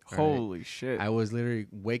 hours. Holy shit. I was literally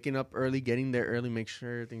waking up early, getting there early, make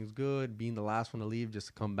sure everything's good, being the last one to leave just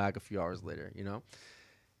to come back a few hours later, you know?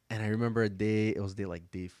 And I remember it was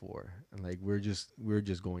day 4. And like we were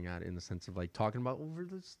just going at it in the sense of like talking about over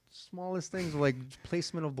the smallest things, like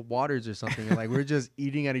placement of the waters or something. And like we're just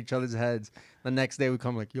eating at each other's heads. The next day we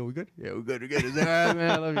come like, yo, we good? Yeah, we're good. Is that all right,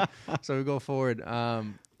 man? I love you. So we go forward.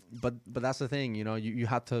 But that's the thing, you know, you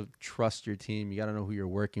have to trust your team. You got to know who you're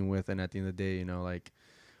working with. And at the end of the day, you know, like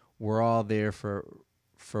we're all there for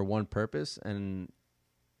one purpose, and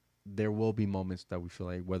there will be moments that we feel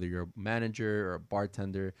like, whether you're a manager or a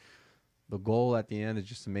bartender, the goal at the end is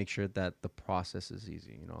just to make sure that the process is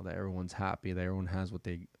easy, you know, that everyone's happy, that everyone has what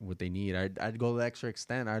they need. I'd go the extra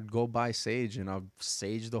extent. I'd go buy sage and I'll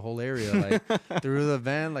sage the whole area. Like through the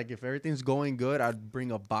event, like if everything's going good, I'd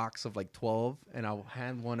bring a box of like 12 and I'll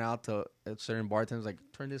hand one out to certain bartenders, like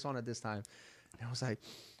turn this on at this time. And I was like,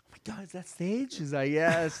 oh my God, is that sage? He's like,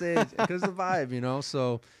 yeah, it's sage. Because the vibe, you know,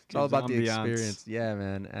 so it's all about the experience. Yeah,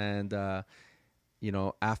 man. And, you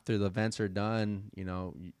know, after the events are done, you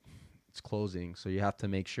know, it's closing. So you have to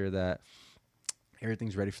make sure that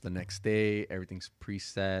everything's ready for the next day. Everything's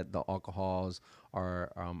preset. The alcohols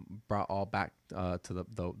are brought all back to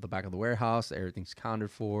the back of the warehouse. Everything's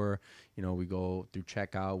counted for. You know, we go through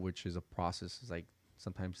checkout, which is a process. It's like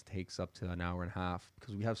sometimes takes up to an hour and a half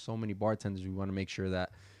because we have so many bartenders. We want to make sure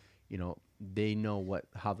that, you know, they know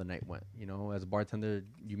how the night went. You know, as a bartender,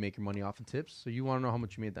 you make your money off of tips. So you want to know how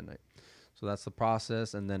much you made that night. So that's the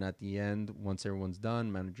process. And then at the end, once everyone's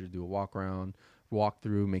done, managers do a walk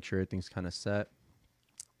through, make sure everything's kind of set.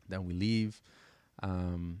 Then we leave.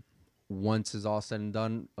 Once it's all said and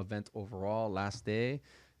done, event overall, last day,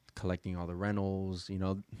 collecting all the rentals, you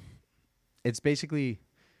know, it's basically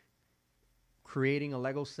creating a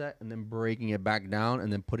Lego set and then breaking it back down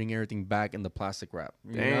and then putting everything back in the plastic wrap.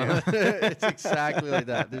 Damn. It's exactly like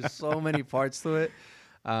that. There's so many parts to it.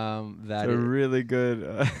 That's a really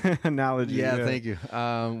good analogy. Yeah, thank you.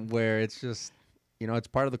 Where it's just, you know, it's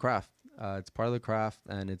part of the craft. It's part of the craft,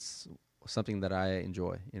 and it's something that I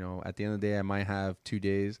enjoy. You know, at the end of the day, I might have 2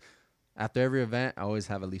 days. After every event, I always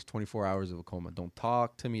have at least 24 hours of a coma. Don't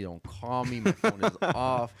talk to me. Don't call me. My phone is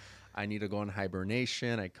off. I need to go in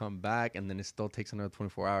hibernation. I come back, and then it still takes another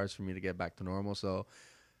 24 hours for me to get back to normal. So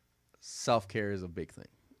self-care is a big thing.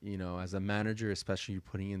 You know, as a manager, especially you're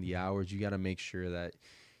putting in the hours, you got to make sure that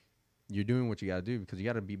you're doing what you got to do because you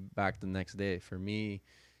got to be back the next day. For me,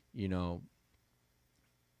 you know,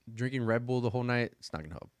 drinking Red Bull the whole night, it's not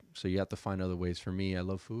going to help. So you have to find other ways. For me, I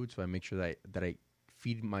love food, so I make sure that I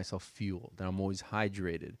feed myself fuel, that I'm always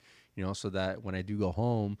hydrated, you know, so that when I do go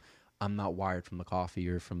home, I'm not wired from the coffee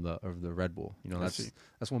or from the Red Bull. You know,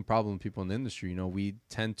 that's one problem with people in the industry. You know, we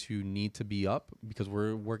tend to need to be up because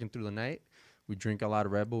we're working through the night. We drink a lot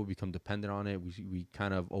of Red Bull. We become dependent on it. We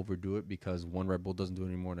kind of overdo it because one Red Bull doesn't do it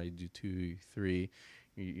anymore. Now you do 2, 3.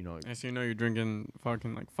 You know. As you know, you're drinking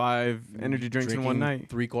fucking like 5 energy drinks in one night.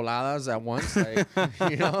 3 coladas at once. Like,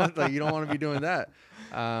 you know, like you don't want to be doing that.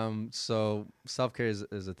 So self-care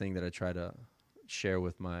is a thing that I try to share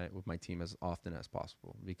with my team as often as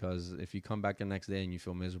possible, because if you come back the next day and you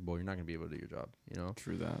feel miserable, you're not going to be able to do your job, you know?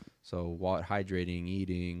 True that. So hydrating,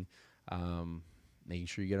 eating, making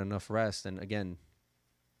sure you get enough rest. And again,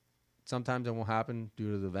 sometimes it won't happen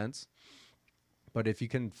due to the events, but if you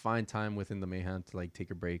can find time within the mayhem to like take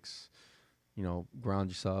your breaks, you know, ground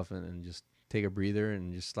yourself and just take a breather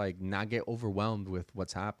and just like not get overwhelmed with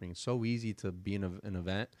what's happening. It's so easy to be in an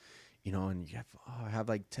event, you know, and you have, I have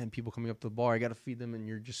like 10 people coming up to the bar. I got to feed them. And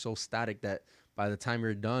you're just so static that by the time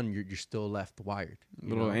you're done, you're still left wired. A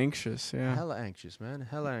little anxious. Yeah. Hella anxious, man.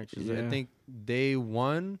 Hella anxious. Yeah. I think day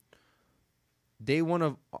one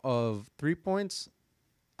of 3 points,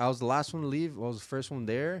 I was the last one to leave. I was the first one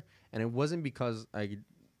there. And it wasn't because I,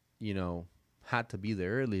 you know, had to be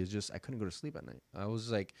there early. It's just I couldn't go to sleep at night. I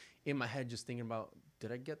was like in my head just thinking about,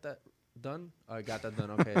 did I get that done? Oh, I got that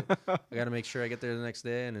done. Okay. I got to make sure I get there the next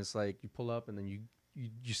day. And it's like you pull up and then you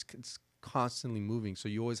just, it's constantly moving. So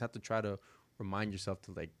you always have to try to remind yourself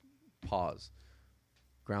to like pause,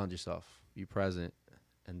 ground yourself, be present,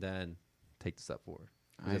 and then take the step forward.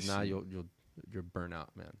 Because if not, you'll burn out,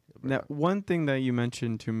 man. Now, one thing that you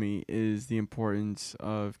mentioned to me is the importance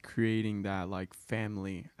of creating that like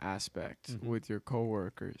family aspect with your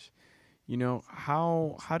coworkers. You know,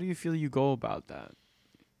 how do you feel you go about that?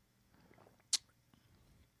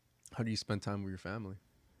 How do you spend time with your family?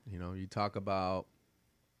 You know, you talk about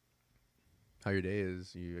how your day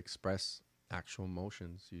is. You express actual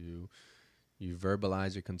emotions. You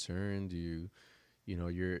verbalize your concerns. You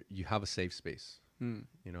have a safe space.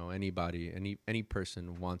 You know, anybody, any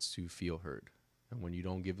person wants to feel heard, and when you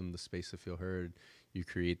don't give them the space to feel heard, you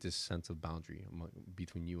create this sense of boundary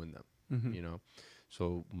between you and them. You know,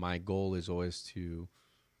 so my goal is always to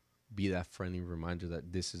be that friendly reminder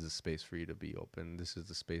that this is a space for you to be open. This is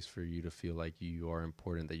the space for you to feel like you are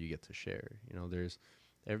important, that you get to share. You know,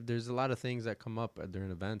 there's a lot of things that come up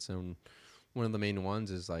during events, and one of the main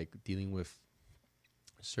ones is like dealing with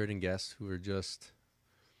certain guests who are just,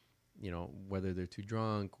 you know, whether they're too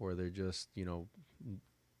drunk or they're just, you know,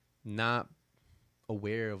 not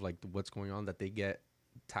aware of like what's going on, that they get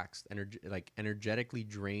taxed, energetically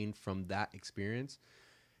drained from that experience.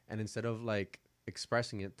 And instead of like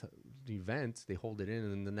expressing it to the event, they hold it in,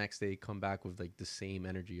 and then the next day come back with like the same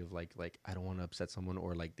energy of like I don't want to upset someone,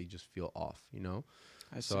 or like they just feel off, you know?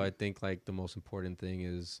 I think like the most important thing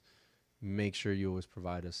is make sure you always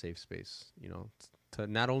provide a safe space, you know, to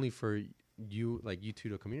not only for you, like you two,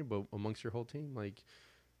 to community, but amongst your whole team. Like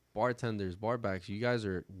bartenders, barbacks, you guys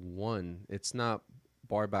are one. It's not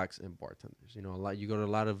barbacks and bartenders. You know, you go to a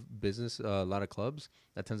lot of business, a lot of clubs,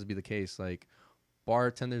 that tends to be the case. Like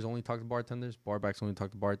bartenders only talk to bartenders, barbacks only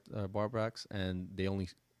talk to barbacks, and they only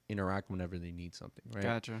interact whenever they need something, right?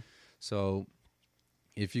 Gotcha. So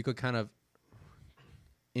if you could kind of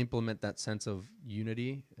implement that sense of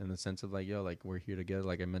unity and the sense of like, yo, like we're here together,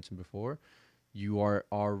 like I mentioned before, you are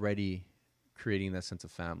already creating that sense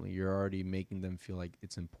of family. You're already making them feel like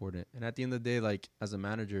it's important. And at the end of the day, like as a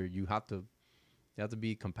manager, you have to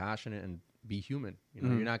be compassionate and be human. You know,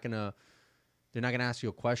 they're not gonna ask you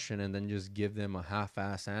a question and then just give them a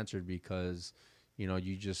half-ass answer because, you know,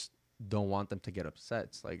 you just don't want them to get upset.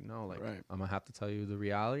 It's like, no, like I'm gonna have to tell you the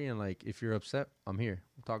reality, and like if you're upset, I'm here.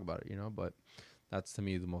 We'll talk about it, you know. But that's to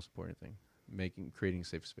me the most important thing. Creating a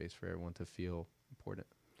safe space for everyone to feel important.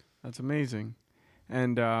 That's amazing.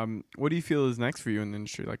 And what do you feel is next for you in the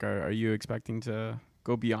industry? Like, are you expecting to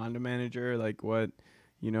go beyond a manager? Like, what,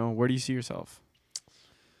 you know, where do you see yourself?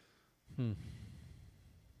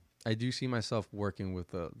 I do see myself working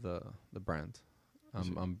with the brand.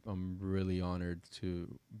 I'm really honored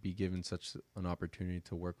to be given such an opportunity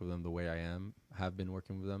to work with them the way I have been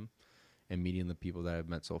working with them, and meeting the people that I've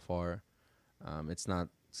met so far. It's not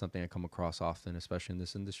something I come across often, especially in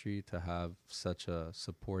this industry, to have such a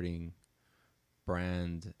supporting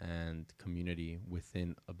brand and community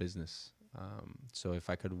within a business. So if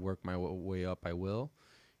I could work my way up, I will,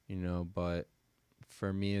 you know, but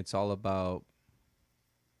for me, it's all about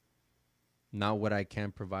not what I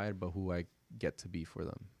can provide, but who I get to be for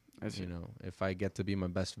them. You know, if I get to be my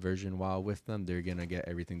best version while with them, they're going to get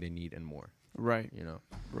everything they need and more. Right. You know?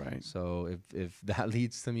 Right. So if that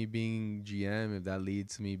leads to me being GM, if that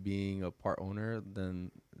leads to me being a part owner,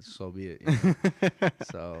 then so be it. You know?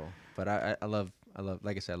 So, but I love,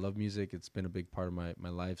 like I said, I love music. It's been a big part of my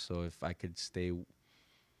life. So if I could stay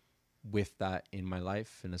with that in my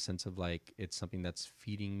life, in a sense of like, it's something that's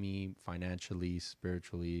feeding me financially,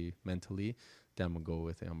 spiritually, mentally, then I'm going to go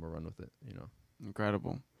with it. I'm going to run with it, you know?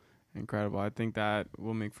 Incredible. I think that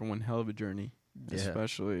will make for one hell of a journey. Yeah.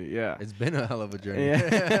 Especially, it's been a hell of a journey.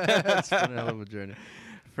 Yeah. It's been a hell of a journey.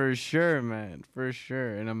 For sure, man. For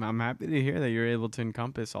sure. And I'm happy to hear that you're able to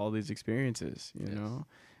encompass all these experiences, you know,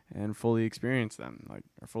 and fully experience them, like,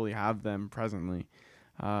 or fully have them presently,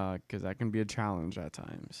 because that can be a challenge at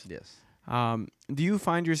times. Yes. Do you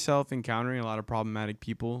find yourself encountering a lot of problematic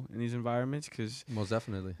people in these environments? Cause most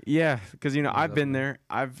definitely. Yeah, because, you know, I've been there.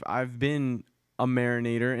 I've been a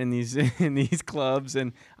marinator in these in these clubs,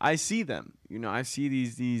 and I see them. You know, I see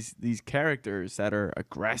these characters that are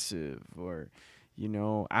aggressive or, you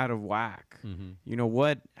know, out of whack. Mm-hmm. You know,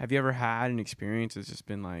 what have you ever had an experience that's just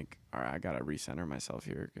been like, all right, I gotta recenter myself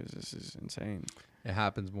here because this is insane? It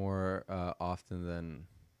happens more often than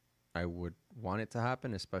I would want it to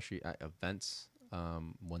happen, especially at events,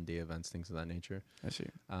 one-day events, things of that nature. I see.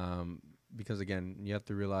 Because again, you have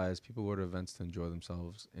to realize people go to events to enjoy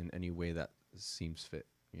themselves in any way that seems fit,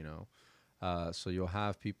 you know. So you'll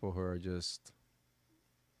have people who are just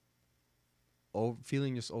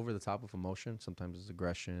feeling just over the top of emotion. Sometimes it's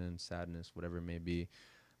aggression, sadness, whatever it may be.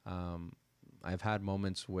 I've had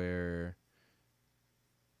moments where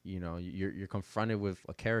you know, you're confronted with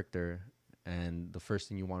a character, and the first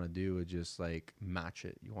thing you want to do is just like match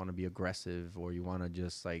it. You want to be aggressive, or you want to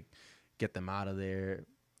just like get them out of there.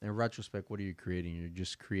 In retrospect, what are you creating? You're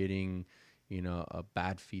just creating, you know, a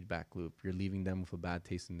bad feedback loop. You're leaving them with a bad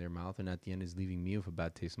taste in their mouth, and at the end is leaving me with a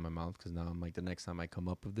bad taste in my mouth, because now I'm like, the next time I come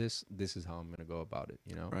up with this is how I'm gonna go about it,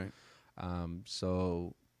 you know? Right.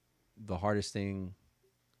 So the hardest thing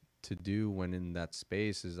to do when in that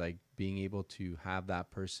space is like being able to have that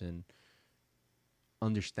person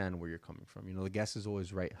understand where you're coming from. You know, the guest is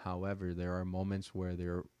always right. However, there are moments where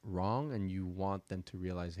they're wrong, and you want them to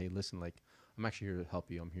realize, hey, listen, like, I'm actually here to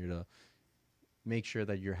help you. I'm here to make sure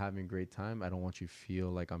that you're having a great time. I don't want you to feel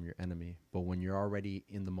like I'm your enemy. But when you're already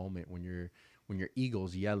in the moment, when your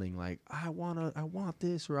ego's yelling like, I want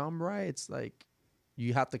this, or I'm right, it's like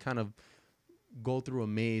you have to kind of go through a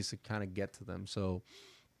maze to kind of get to them. So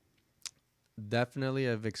definitely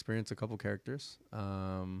I've experienced a couple characters.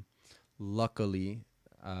 Luckily,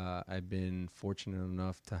 I've been fortunate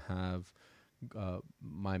enough to have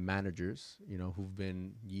my managers, you know, who've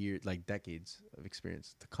been years, like decades of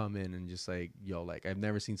experience, to come in and just like, yo, like, I've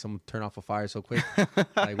never seen someone turn off a fire so quick.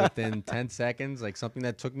 Like within 10 seconds, like something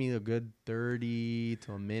that took me a good 30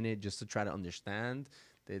 to a minute just to try to understand.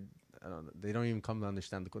 They don't even come to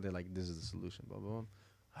understand the code. They're like, this is the solution, blah, blah,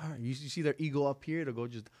 blah. All right, you see their ego up here to go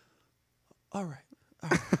just, all right.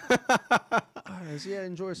 All right, so yeah,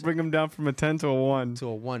 enjoy yourself. Bring them down from a 10 to a 1. To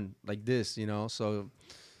a 1, like this, you know? So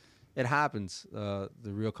it happens. The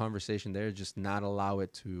real conversation there is just not allow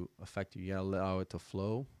it to affect you. You gotta allow it to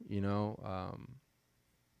flow, you know?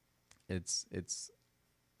 It's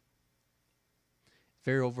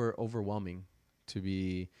very overwhelming to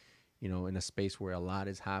be, you know, in a space where a lot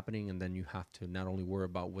is happening, and then you have to not only worry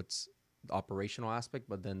about what's the operational aspect,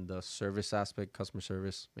 but then the service aspect, customer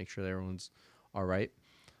service, make sure that everyone's all right.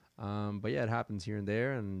 But yeah, it happens here and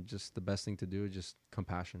there, and just the best thing to do is just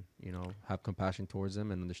compassion, you know, have compassion towards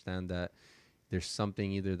them and understand that there's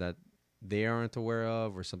something either that they aren't aware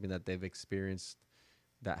of or something that they've experienced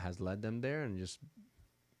that has led them there, and just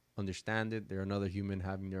understand it. They're another human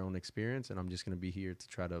having their own experience, and I'm just going to be here to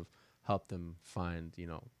try to help them find, you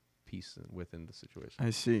know, peace within the situation.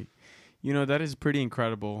 I see. You know, that is pretty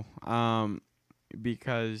incredible,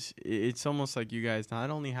 because it's almost like you guys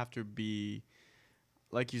not only have to be,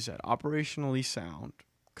 like you said, operationally sound,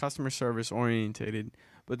 customer service orientated,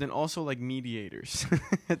 but then also like mediators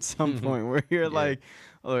at some point where you're like,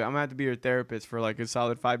 look, I'm gonna have to be your therapist for like a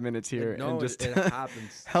solid 5 minutes here and just it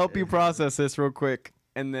happens. help you process this real quick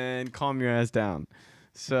and then calm your ass down.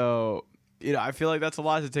 So, you know, I feel like that's a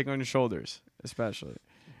lot to take on your shoulders, especially.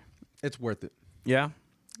 It's worth it. Yeah.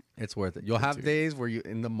 It's worth it. You'll have days where you,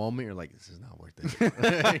 in the moment, you're like, this is not worth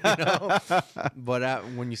it. You know? But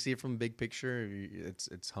when you see it from big picture,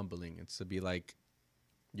 it's humbling. It's to be like,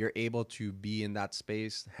 you're able to be in that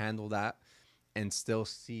space, handle that, and still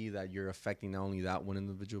see that you're affecting not only that one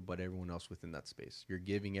individual, but everyone else within that space. You're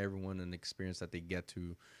giving everyone an experience that they get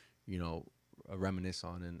to, you know, reminisce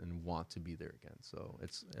on and want to be there again. So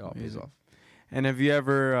it all pays off. And have you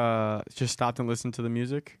ever just stopped and listened to the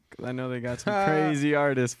music? 'Cause I know they got some crazy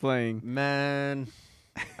artists playing. Man,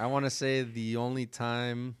 I want to say the only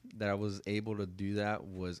time that I was able to do that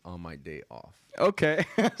was on my day off. Okay.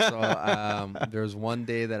 So there was one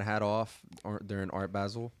day that I had off during Art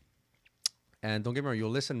Basel. And don't get me wrong, you'll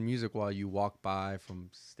listen to music while you walk by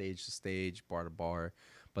from stage to stage, bar to bar.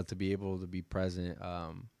 But to be able to be present,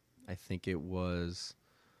 I think it was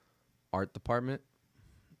art department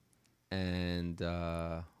and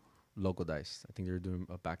Local Dice. I think they were doing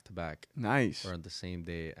a back-to-back. Nice. Or on the same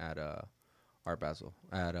day at Art Basel,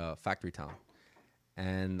 at Factory Town.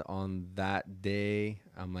 And on that day,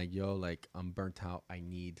 I'm like, yo, like, I'm burnt out. I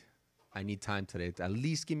need time today to at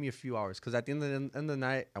least give me a few hours. Because at the end of the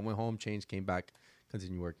night, I went home, changed, came back,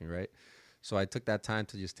 continued working, right? So I took that time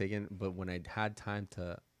to just take in. But when I had time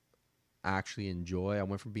to actually enjoy, I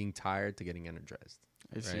went from being tired to getting energized.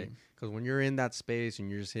 I see. Because when you're in that space and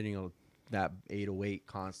you're just hitting that 808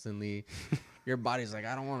 constantly, your body's like,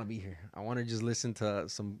 I don't want to be here. I want to just listen to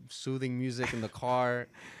some soothing music in the car.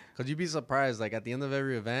 Because you'd be surprised. Like, at the end of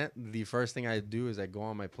every event, the first thing I do is I go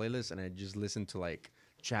on my playlist and I just listen to, like,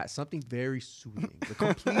 chat. Something very soothing. The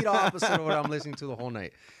complete opposite of what I'm listening to the whole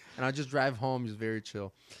night. And I just drive home, just very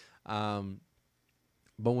chill. But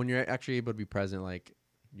when you're actually able to be present, like,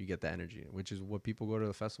 you get the energy, which is what people go to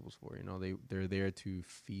the festivals for. You know, they're there to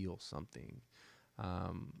feel something.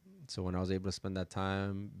 So when I was able to spend that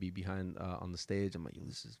time, be behind on the stage, I'm like, yo,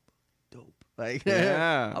 this is dope. Like,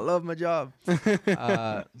 Yeah. I love my job.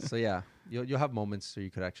 So yeah, you'll have moments where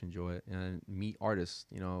you could actually enjoy it and meet artists.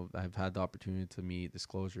 You know, I've had the opportunity to meet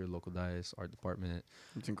Disclosure, Local Dice, Art Department.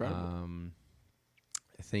 It's incredible.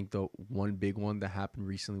 I think the one big one that happened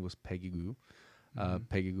recently was Peggy Goo.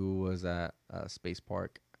 Peggy Goo was at Space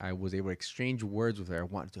Park. I was able to exchange words with her. I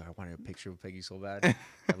wanted a picture with Peggy so bad.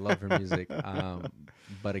 I love her music.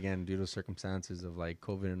 But again, due to circumstances of like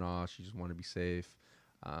COVID and all, she just wanted to be safe.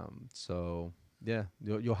 So yeah,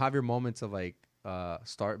 you'll have your moments of like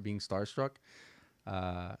being starstruck.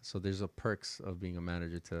 So there's a perks of being a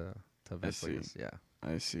manager to events like this. Yeah,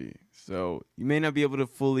 I see. So you may not be able to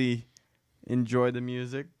fully enjoy the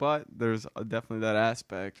music, but there's definitely that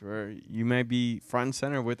aspect where you may be front and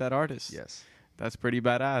center with that artist. yes. That's pretty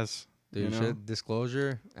badass. Dude, you know? shit,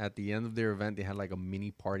 Disclosure, at the end of their event, they had like a mini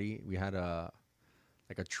party. We had a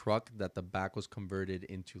truck that the back was converted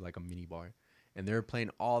into like a mini bar. And they were playing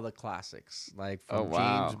all the classics, like from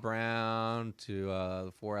James Brown to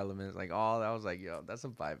the Four Elements, like all that. I was like, yo, that's a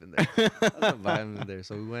vibe in there. That's a vibe in there.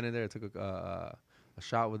 So we went in there, took a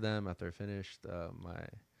shot with them after I finished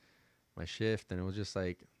my shift, and it was just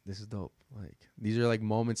like, this is dope. Like, these are like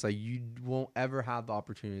moments like you won't ever have the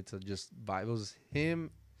opportunity to just vibe. It was them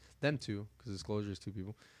two, because Disclosure is two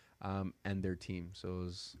people, and their team. So it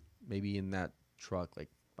was maybe in that truck like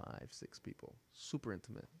 5-6 people, super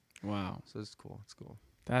intimate. Wow. So it's cool. It's cool.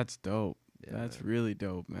 That's dope. Yeah, That's man. really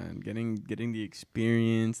dope, man. Getting the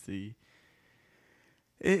experience,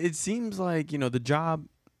 it seems like, you know, the job,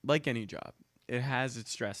 like any job, it has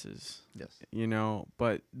its stresses. Yes. You know,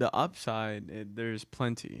 but the upside, there's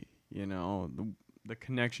plenty, you know, the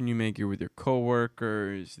connection you make with your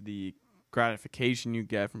coworkers, the gratification you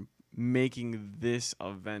get from making this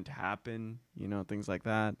event happen, you know, things like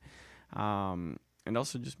that. And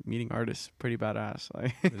also just meeting artists, pretty badass.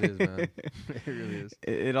 Like, It is, man. It really is.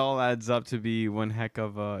 It all adds up to be one heck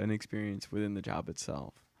of an experience within the job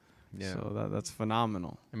itself. Yeah. So that's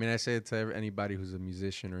phenomenal. I mean, I say it to anybody who's a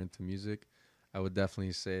musician or into music. I would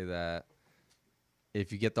definitely say that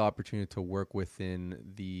if you get the opportunity to work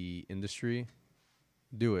within the industry,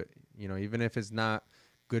 do it. You know, even if it's not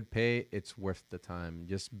good pay, it's worth the time.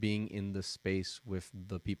 Just being in the space with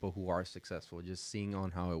the people who are successful, just seeing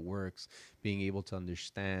on how it works, being able to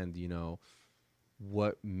understand, you know,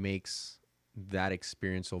 what makes that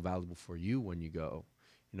experience so valuable for you when you go.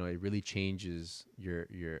 You know, it really changes your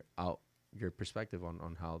perspective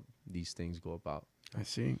on how these things go about. I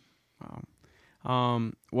see. Wow.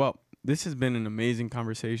 Well, this has been an amazing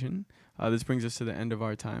conversation. This brings us to the end of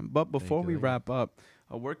our time. But before we wrap up,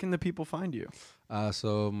 where can the people find you?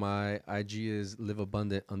 So my IG is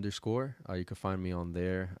liveabundant_. You can find me on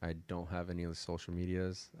there. I don't have any of the social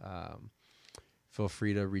medias. Feel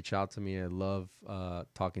free to reach out to me. I love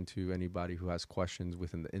talking to anybody who has questions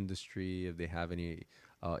within the industry. If they have any,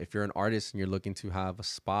 if you're an artist and you're looking to have a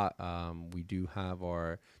spot, we do have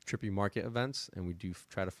our Trippy Market events, and we do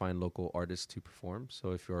try to find local artists to perform.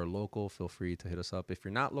 So if you're a local, feel free to hit us up. If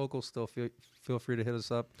you're not local, still feel free to hit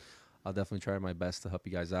us up. I'll definitely try my best to help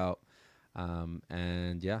you guys out.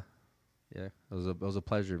 And yeah, it was a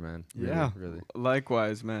pleasure, man. Really.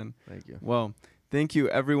 Likewise, man. Thank you. Well, thank you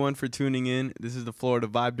everyone for tuning in. This is the Florida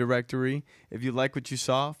Vibe Directory. If you like what you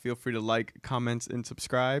saw, feel free to like, comment, and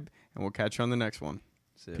subscribe, and we'll catch you on the next one.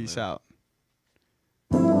 See ya, Peace man. out.